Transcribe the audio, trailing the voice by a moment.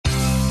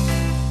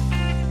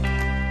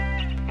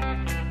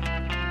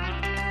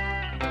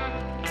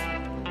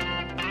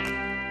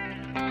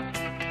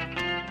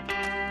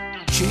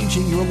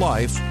changing your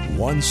life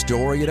one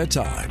story at a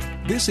time.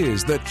 This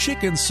is the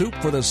Chicken Soup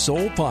for the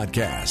Soul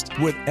podcast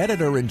with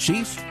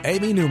Editor-in-Chief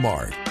Amy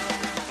Newmark.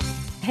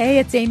 Hey,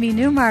 it's Amy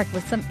Newmark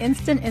with some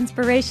instant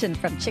inspiration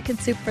from Chicken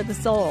Soup for the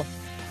Soul.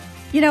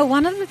 You know,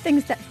 one of the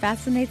things that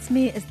fascinates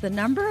me is the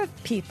number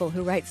of people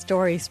who write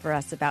stories for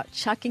us about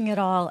chucking it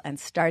all and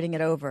starting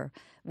it over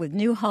with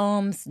new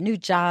homes, new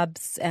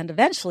jobs, and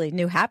eventually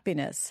new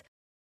happiness.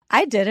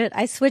 I did it.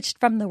 I switched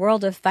from the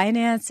world of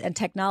finance and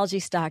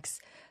technology stocks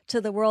to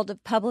the world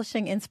of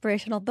publishing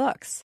inspirational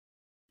books.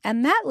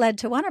 And that led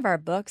to one of our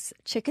books,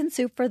 Chicken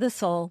Soup for the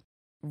Soul,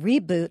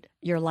 Reboot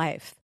Your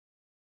Life.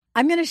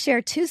 I'm going to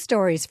share two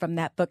stories from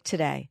that book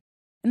today.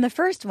 In the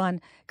first one,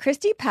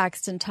 Christy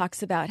Paxton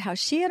talks about how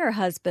she and her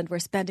husband were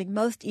spending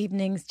most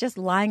evenings just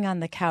lying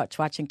on the couch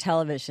watching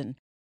television.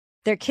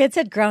 Their kids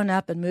had grown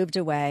up and moved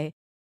away,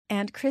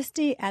 and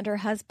Christy and her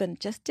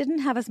husband just didn't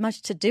have as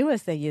much to do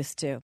as they used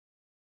to.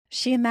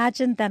 She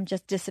imagined them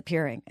just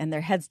disappearing and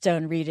their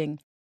headstone reading,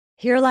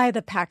 "Here lie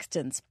the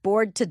Paxtons,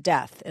 bored to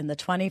death in the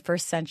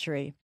 21st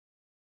century."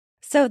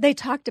 So they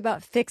talked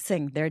about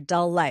fixing their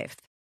dull life.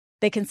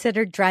 They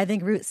considered driving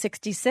Route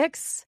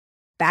 66,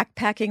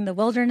 backpacking the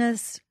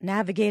wilderness,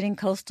 navigating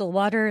coastal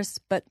waters,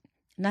 but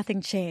nothing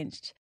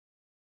changed.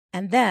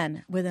 And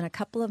then, within a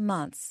couple of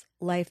months,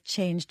 life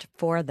changed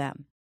for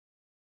them.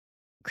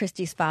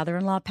 Christy's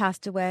father-in-law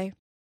passed away.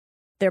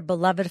 Their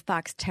beloved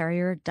fox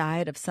terrier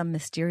died of some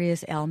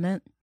mysterious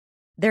ailment.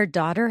 Their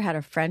daughter had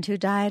a friend who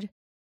died.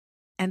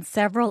 And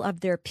several of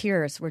their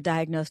peers were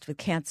diagnosed with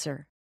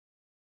cancer.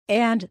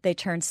 And they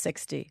turned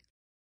 60.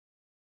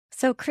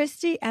 So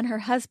Christy and her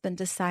husband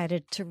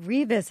decided to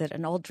revisit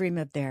an old dream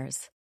of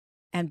theirs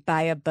and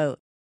buy a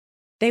boat.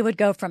 They would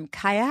go from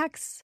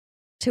kayaks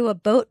to a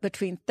boat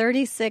between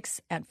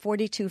 36 and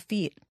 42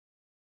 feet,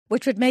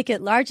 which would make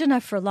it large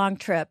enough for long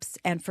trips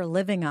and for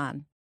living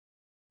on.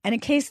 And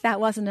in case that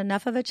wasn't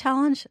enough of a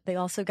challenge, they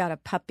also got a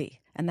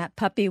puppy, and that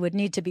puppy would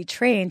need to be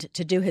trained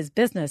to do his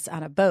business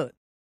on a boat.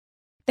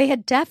 They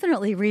had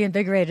definitely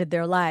reinvigorated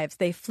their lives.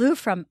 They flew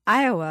from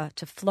Iowa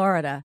to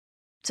Florida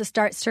to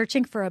start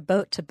searching for a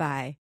boat to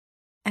buy,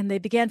 and they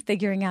began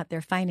figuring out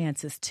their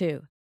finances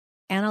too,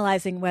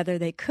 analyzing whether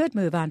they could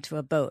move onto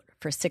a boat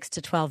for 6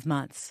 to 12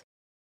 months.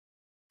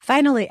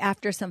 Finally,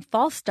 after some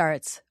false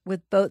starts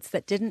with boats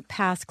that didn't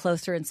pass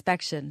closer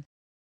inspection,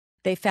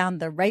 they found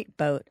the right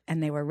boat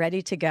and they were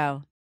ready to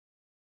go.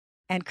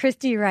 And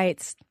Christy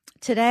writes,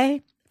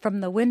 "Today,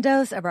 from the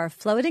windows of our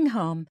floating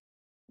home,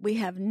 we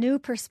have new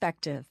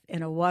perspective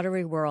in a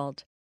watery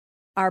world.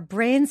 Our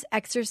brains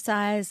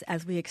exercise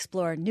as we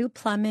explore new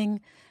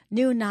plumbing,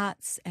 new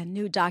knots, and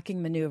new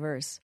docking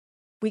maneuvers.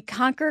 We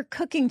conquer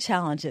cooking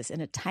challenges in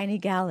a tiny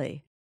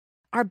galley.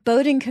 Our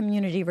boating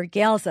community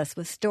regales us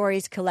with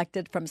stories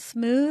collected from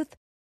smooth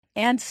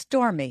and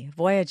stormy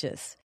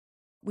voyages.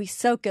 We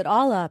soak it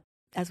all up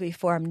as we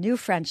form new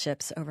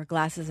friendships over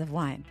glasses of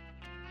wine."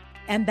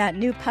 And that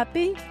new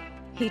puppy,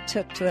 he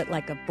took to it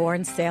like a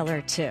born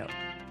sailor too.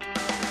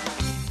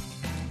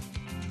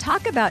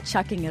 Talk about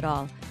chucking it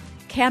all.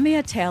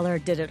 Camia Taylor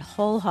did it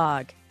whole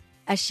hog,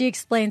 as she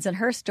explains in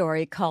her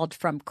story called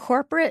From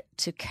Corporate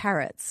to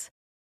Carrots.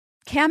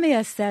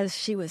 Camia says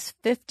she was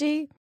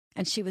 50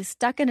 and she was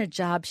stuck in a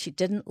job she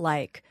didn't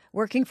like,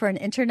 working for an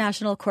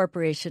international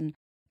corporation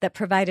that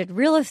provided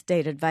real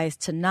estate advice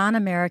to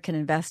non-American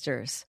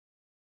investors.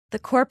 The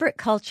corporate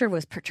culture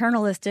was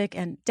paternalistic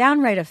and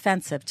downright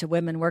offensive to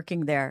women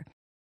working there.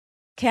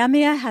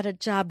 Camia had a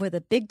job with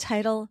a big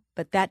title,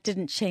 but that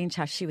didn't change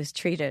how she was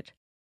treated.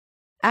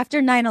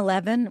 After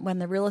 9/11, when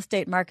the real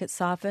estate market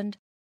softened,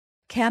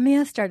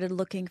 Camia started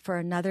looking for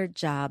another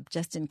job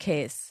just in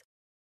case.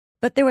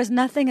 But there was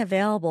nothing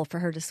available for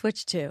her to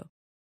switch to.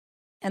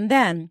 And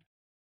then,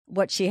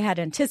 what she had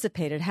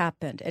anticipated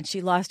happened, and she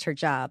lost her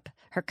job.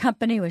 Her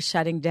company was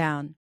shutting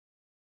down.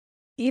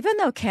 Even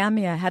though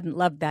Camia hadn't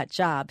loved that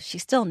job, she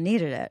still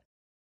needed it.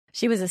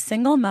 She was a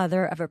single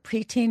mother of a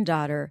preteen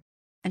daughter,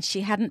 and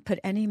she hadn't put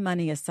any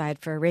money aside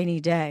for a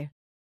rainy day.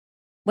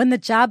 When the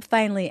job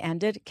finally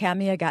ended,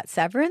 Camia got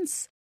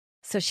severance,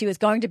 so she was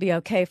going to be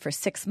okay for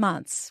 6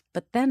 months.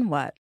 But then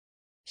what?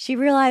 She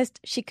realized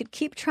she could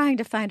keep trying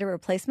to find a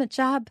replacement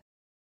job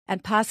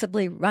and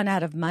possibly run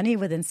out of money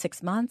within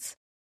 6 months,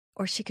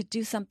 or she could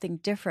do something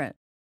different,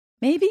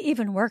 maybe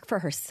even work for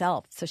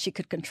herself so she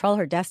could control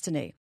her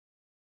destiny.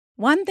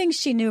 One thing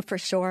she knew for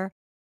sure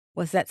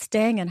was that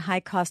staying in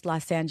high-cost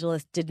Los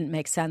Angeles didn't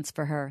make sense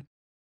for her.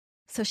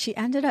 So she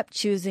ended up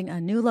choosing a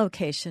new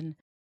location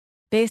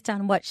based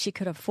on what she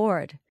could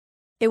afford.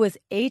 It was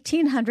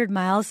 1,800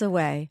 miles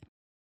away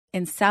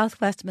in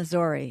southwest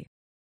Missouri,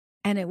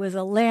 and it was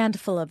a land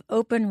full of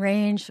open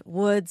range,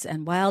 woods,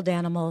 and wild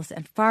animals,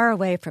 and far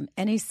away from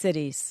any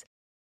cities.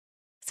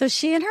 So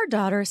she and her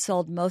daughter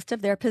sold most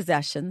of their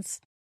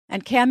possessions,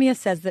 and Camia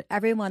says that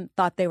everyone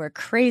thought they were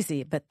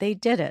crazy, but they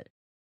did it.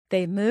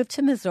 They moved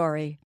to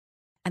Missouri,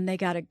 and they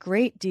got a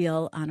great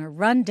deal on a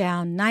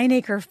rundown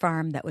 9-acre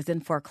farm that was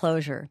in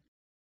foreclosure.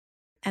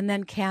 And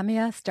then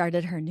Camia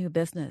started her new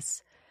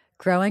business,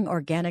 growing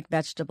organic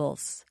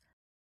vegetables.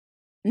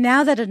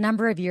 Now that a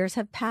number of years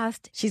have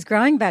passed, she's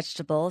growing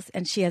vegetables,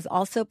 and she has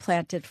also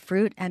planted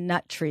fruit and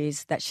nut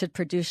trees that should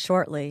produce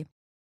shortly.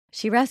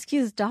 She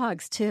rescues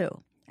dogs,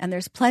 too, and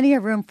there's plenty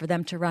of room for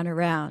them to run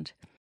around.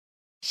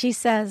 She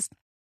says,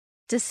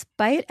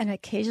 despite an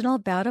occasional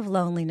bout of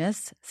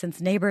loneliness,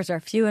 since neighbors are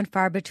few and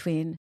far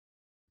between,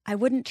 I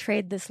wouldn't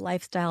trade this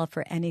lifestyle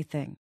for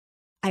anything.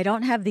 I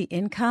don't have the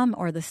income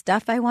or the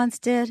stuff I once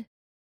did,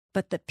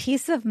 but the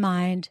peace of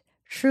mind,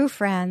 true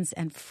friends,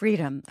 and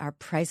freedom are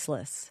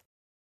priceless.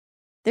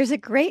 There's a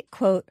great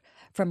quote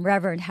from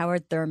Reverend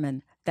Howard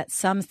Thurman that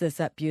sums this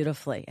up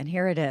beautifully, and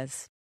here it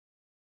is.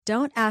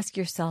 Don't ask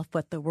yourself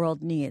what the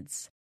world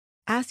needs.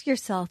 Ask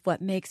yourself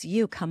what makes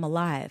you come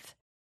alive,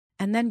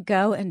 and then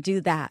go and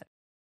do that.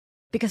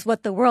 Because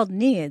what the world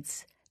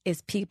needs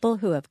is people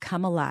who have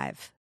come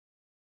alive.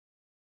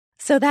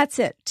 So that's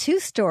it. 2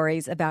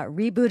 stories about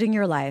rebooting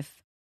your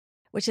life,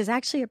 which is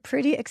actually a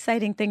pretty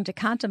exciting thing to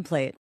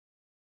contemplate.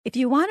 If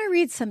you want to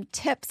read some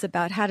tips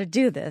about how to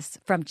do this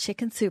from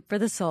Chicken Soup for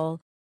the Soul,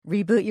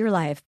 Reboot Your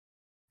Life,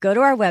 go to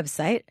our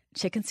website,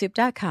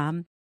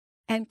 chickensoup.com,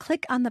 and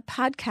click on the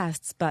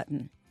podcasts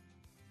button.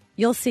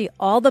 You'll see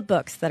all the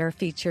books that are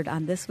featured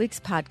on this week's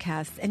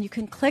podcast, and you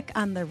can click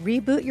on the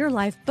Reboot Your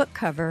Life book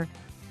cover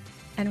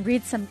and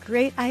read some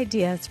great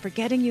ideas for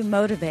getting you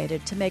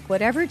motivated to make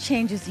whatever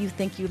changes you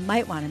think you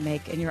might want to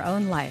make in your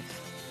own life.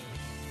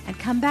 And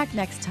come back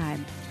next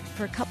time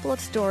for a couple of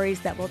stories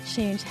that will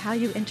change how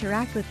you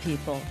interact with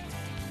people.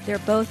 They're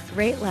both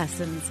great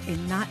lessons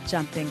in not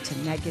jumping to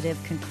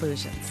negative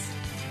conclusions.